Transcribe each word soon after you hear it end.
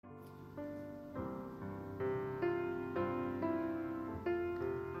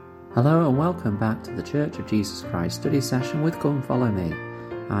Hello and welcome back to the Church of Jesus Christ study session with Come Follow Me.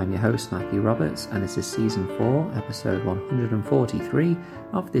 I'm your host Matthew Roberts and this is Season 4, Episode 143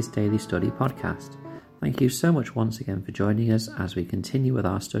 of this daily study podcast. Thank you so much once again for joining us as we continue with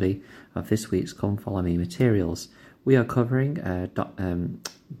our study of this week's Come Follow Me materials. We are covering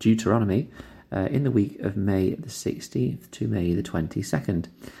Deuteronomy in the week of May the 16th to May the 22nd.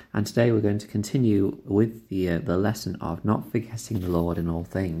 And today we're going to continue with the lesson of not forgetting the Lord in all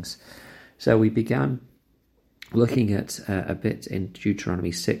things. So we began looking at a bit in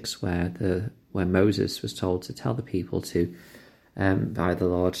Deuteronomy 6 where Moses was told to tell the people to, by the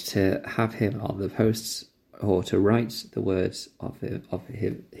Lord, to have him on the posts or to write the words of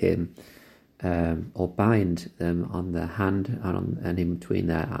him or bind them on their hand and in between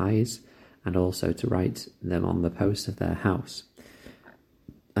their eyes, and also to write them on the posts of their house.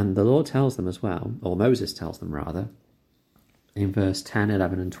 And the Lord tells them as well, or Moses tells them rather, in verse 10,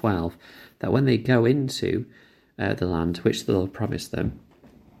 11 and 12, that when they go into the land which the Lord promised them,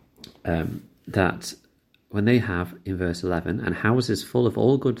 that when they have, in verse 11, and houses full of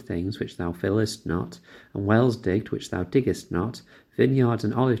all good things which thou fillest not, and wells digged which thou diggest not, vineyards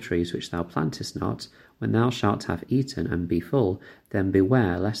and olive trees which thou plantest not, when thou shalt have eaten and be full, then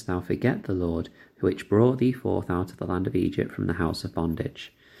beware lest thou forget the Lord, which brought thee forth out of the land of Egypt from the house of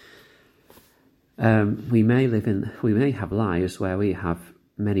bondage. We may have lives where we have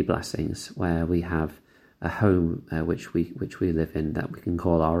many blessings, where we have a home which we live in that we can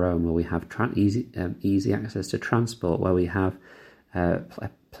call our own, where we have easy access to transport, where we have a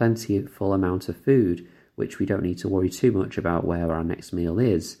plentiful amount of food, which we don't need to worry too much about where our next meal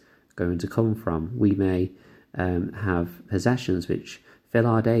is going to come from. We may have possessions which fill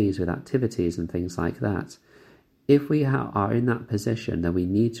our days with activities and things like that. If we are in that position, then we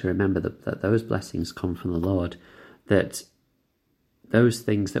need to remember that those blessings come from the Lord, that those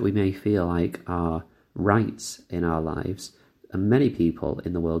things that we may feel like are rights in our lives, and many people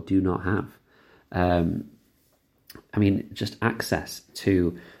in the world do not have. Just access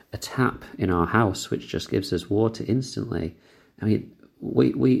to a tap in our house which just gives us water instantly.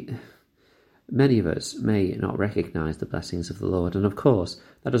 Many of us may not recognise the blessings of the Lord, and of course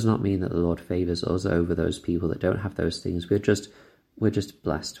that does not mean that the Lord favours us over those people that don't have those things. We're just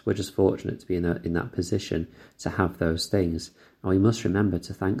blessed. We're just fortunate to be in that position to have those things, and we must remember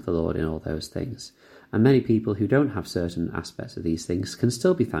to thank the Lord in all those things. And many people who don't have certain aspects of these things can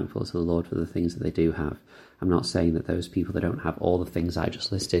still be thankful to the Lord for the things that they do have. I'm not saying that those people that don't have all the things I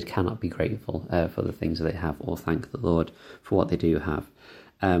just listed cannot be grateful for the things that they have or thank the Lord for what they do have.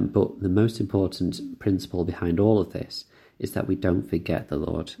 But the most important principle behind all of this is that we don't forget the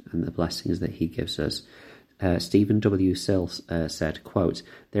Lord and the blessings that he gives us. Stephen W. Sill said, quote,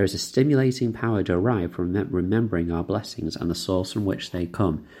 "There is a stimulating power derived from remembering our blessings and the source from which they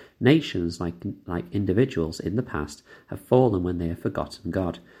come. Nations, like individuals in the past, have fallen when they have forgotten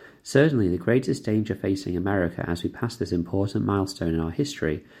God. Certainly the greatest danger facing America as we pass this important milestone in our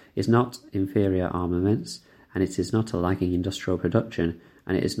history is not inferior armaments, and it is not a lagging industrial production,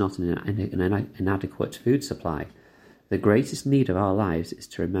 and it is not an inadequate food supply. The greatest need of our lives is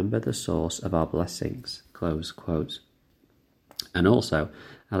to remember the source of our blessings." Close quote. And also,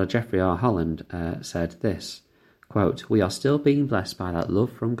 Elder Jeffrey R. Holland said this, quote, "We are still being blessed by that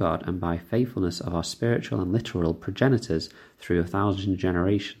love from God and by faithfulness of our spiritual and literal progenitors through 1,000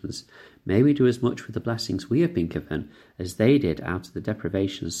 generations. May we do as much with the blessings we have been given as they did out of the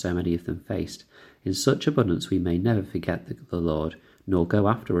deprivations so many of them faced. In such abundance we may never forget the Lord, nor go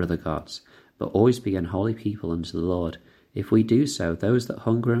after other gods, but always be an holy people unto the Lord. If we do so, those that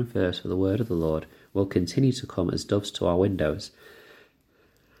hunger and thirst for the word of the Lord will continue to come as doves to our windows.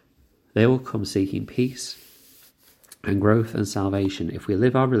 They will come seeking peace and growth and salvation. If we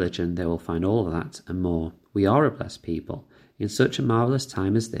live our religion, they will find all of that and more. We are a blessed people. In such a marvellous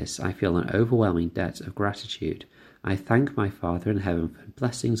time as this, I feel an overwhelming debt of gratitude. I thank my Father in heaven for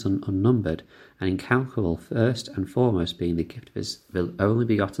blessings unnumbered and incalculable, first and foremost being the gift of his only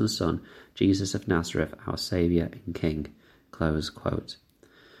begotten Son, Jesus of Nazareth, our Saviour and King." Close quote.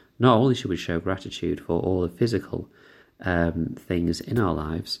 Not only should we show gratitude for all the physical things in our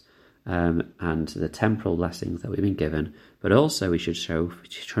lives and the temporal blessings that we've been given, but also we should show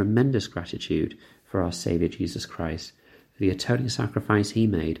tremendous gratitude for our Saviour Jesus Christ, for the atoning sacrifice he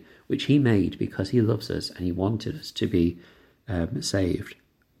made, which he made because he loves us and he wanted us to be saved.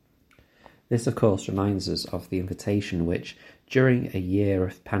 This, of course, reminds us of the invitation which, during a year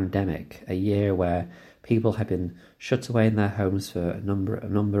of pandemic, a year where people have been shut away in their homes for a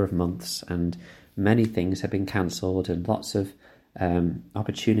number of months, and many things have been cancelled, and lots of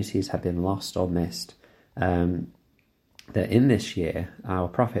opportunities have been lost or missed. that in this year, our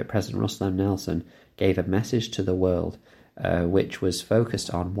prophet, President Russell M. Nelson, gave a message to the world which was focused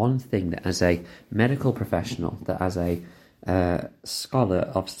on one thing, that as a medical professional, that as a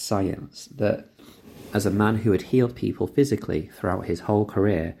scholar of science, that as a man who had healed people physically throughout his whole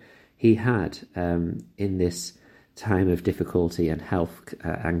career, he had, in this time of difficulty and health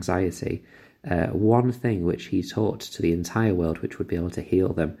anxiety, one thing which he taught to the entire world which would be able to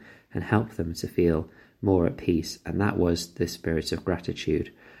heal them and help them to feel more at peace, and that was the spirit of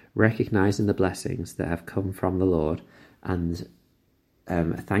gratitude, recognizing the blessings that have come from the Lord and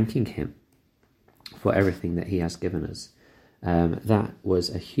thanking him for everything that he has given us. That was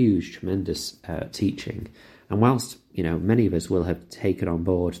a huge, tremendous teaching. And whilst, many of us will have taken on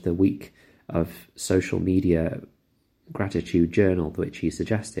board the week of social media gratitude journal which he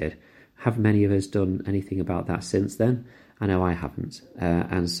suggested, have many of us done anything about that since then? I know I haven't.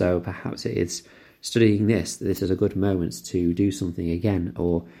 And so perhaps it is studying this is a good moment to do something again,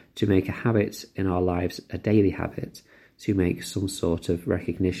 or to make a habit in our lives, a daily habit, to make some sort of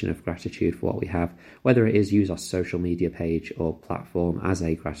recognition of gratitude for what we have, whether it is use our social media page or platform as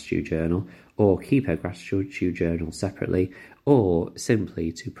a gratitude journal, or keep a gratitude journal separately, or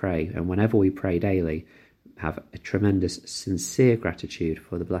simply to pray. And whenever we pray daily, have a tremendous, sincere gratitude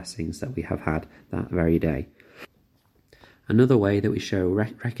for the blessings that we have had that very day. Another way that we show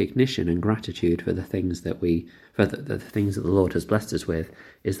recognition and gratitude for the things that the things that the Lord has blessed us with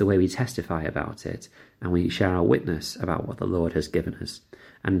is the way we testify about it, and we share our witness about what the Lord has given us.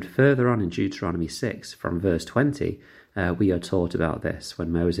 And further on in Deuteronomy 6, from verse 20, we are taught about this when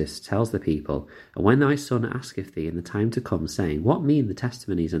Moses tells the people, "And when thy son asketh thee in the time to come, saying, What mean the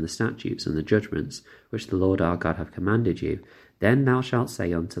testimonies and the statutes and the judgments which the Lord our God hath commanded you? Then thou shalt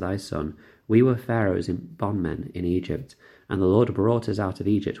say unto thy son, We were Pharaoh's bondmen in Egypt, and the Lord brought us out of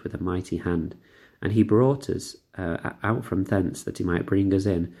Egypt with a mighty hand. And he brought us out from thence, that he might bring us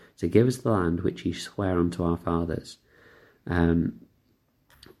in, to give us the land which he sware unto our fathers." When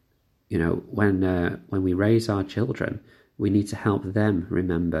we raise our children, we need to help them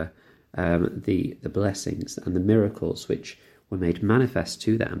remember the blessings and the miracles which were made manifest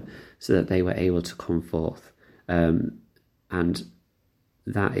to them, so that they were able to come forth. And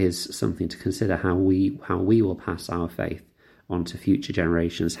that is something to consider, how we will pass our faith on to future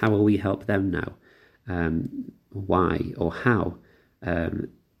generations. How will we help them know why or how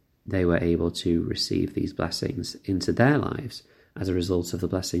they were able to receive these blessings into their lives as a result of the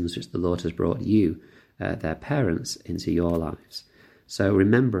blessings which the Lord has brought you, their parents, into your lives. So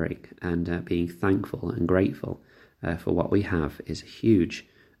remembering and being thankful and grateful for what we have is a huge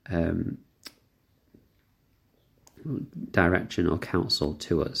direction or counsel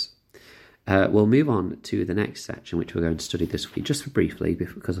to us. We'll move on to the next section, which we're going to study this week, just briefly,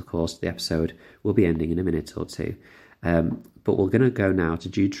 because, of course, the episode will be ending in a minute or two. But we're going to go now to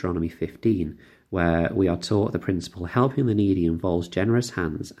Deuteronomy 15, where we are taught the principle, helping the needy involves generous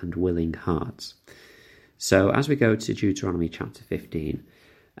hands and willing hearts. So as we go to Deuteronomy chapter 15,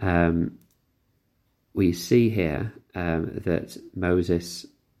 we see here that Moses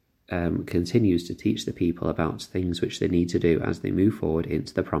continues to teach the people about things which they need to do as they move forward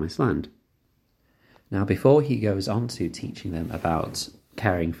into the promised land. Now, before he goes on to teaching them about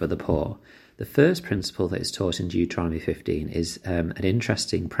caring for the poor, the first principle that is taught in Deuteronomy 15 is an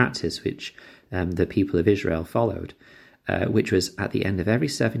interesting practice which the people of Israel followed, which was, at the end of every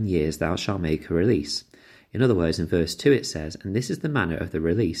 7 years thou shalt make a release. In other words, in verse 2 it says, "And this is the manner of the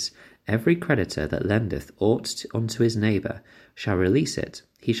release. Every creditor that lendeth aught unto his neighbour shall release it.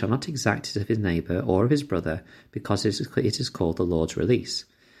 He shall not exact it of his neighbour or of his brother, because it is called the Lord's release."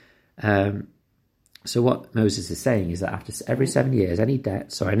 So what Moses is saying is that after every 7 years, any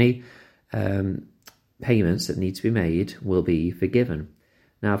debts or any payments that need to be made will be forgiven.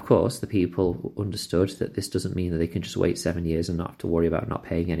 Now, of course, the people understood that this doesn't mean that they can just wait 7 years and not have to worry about not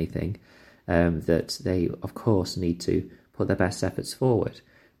paying anything, that they, of course, need to put their best efforts forward.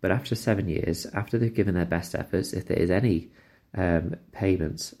 But after 7 years, after they've given their best efforts, if there is any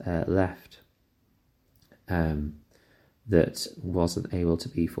payments left that wasn't able to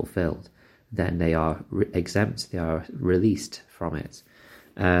be fulfilled, then they are exempt, they are released from it,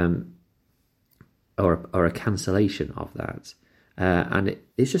 or a cancellation of that. And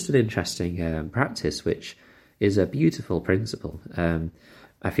it's just an interesting practice, which is a beautiful principle.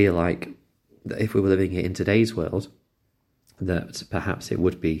 I feel like that if we were living in today's world, that perhaps it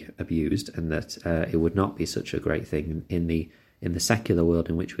would be abused, and that it would not be such a great thing in the secular world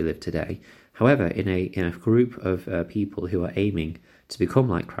in which we live today. However, in a group of people who are aiming to become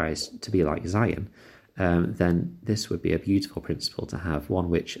like Christ, to be like Zion, then this would be a beautiful principle to have, one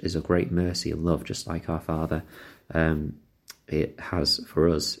which is of great mercy and love, just like our Father it has for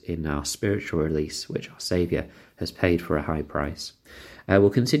us in our spiritual release, which our Saviour has paid for a high price. We'll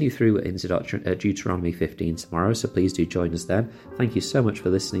continue through into Deuteronomy 15 tomorrow, so please do join us then. Thank you so much for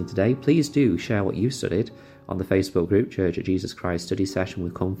listening today. Please do share what you studied on the Facebook group, Church of Jesus Christ Study Session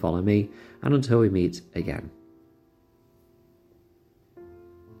with Come Follow Me, and until we meet again.